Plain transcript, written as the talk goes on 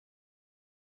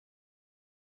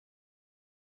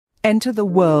Enter the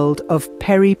world of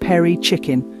Peri Peri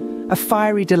chicken, a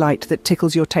fiery delight that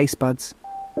tickles your taste buds.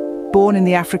 Born in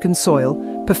the African soil,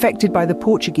 perfected by the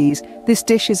Portuguese, this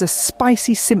dish is a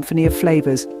spicy symphony of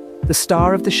flavors. The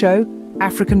star of the show,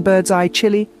 African bird's eye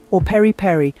chili or peri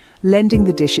peri, lending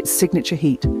the dish its signature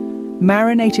heat.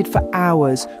 Marinated for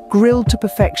hours, grilled to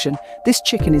perfection, this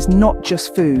chicken is not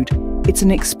just food, it's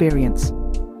an experience.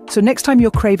 So next time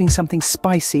you're craving something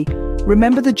spicy,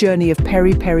 remember the journey of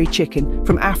Peri Peri chicken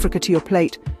from Africa to your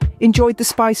plate. Enjoyed the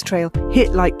spice trail?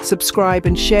 Hit like, subscribe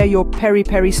and share your Peri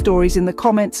Peri stories in the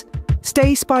comments.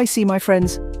 Stay spicy, my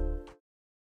friends.